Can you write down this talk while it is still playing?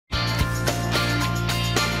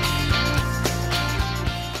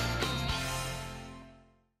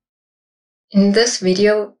In this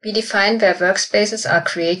video, we define where workspaces are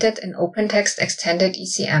created in OpenText Extended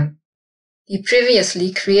ECM. We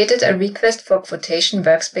previously created a request for quotation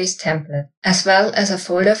workspace template, as well as a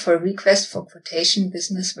folder for request for quotation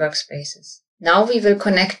business workspaces. Now we will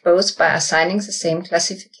connect both by assigning the same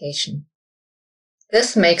classification.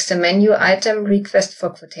 This makes the menu item request for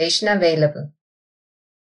quotation available.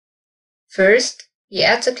 First, we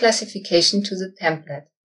add the classification to the template.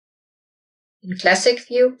 In Classic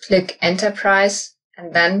View, click Enterprise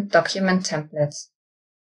and then Document Templates.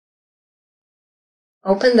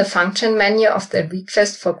 Open the function menu of the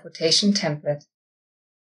Request for Quotation template.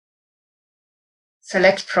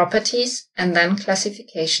 Select Properties and then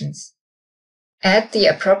Classifications. Add the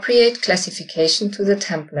appropriate classification to the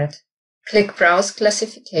template. Click Browse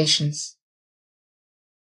Classifications.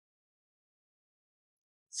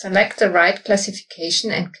 Select the right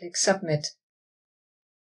classification and click Submit.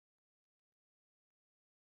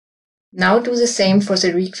 Now do the same for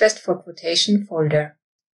the Request for Quotation folder.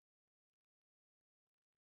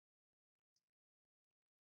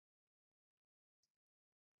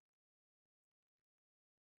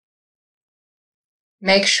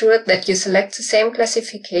 Make sure that you select the same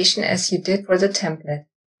classification as you did for the template.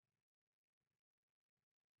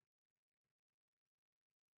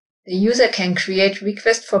 The user can create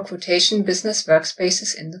Request for Quotation business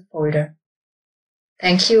workspaces in the folder.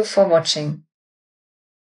 Thank you for watching.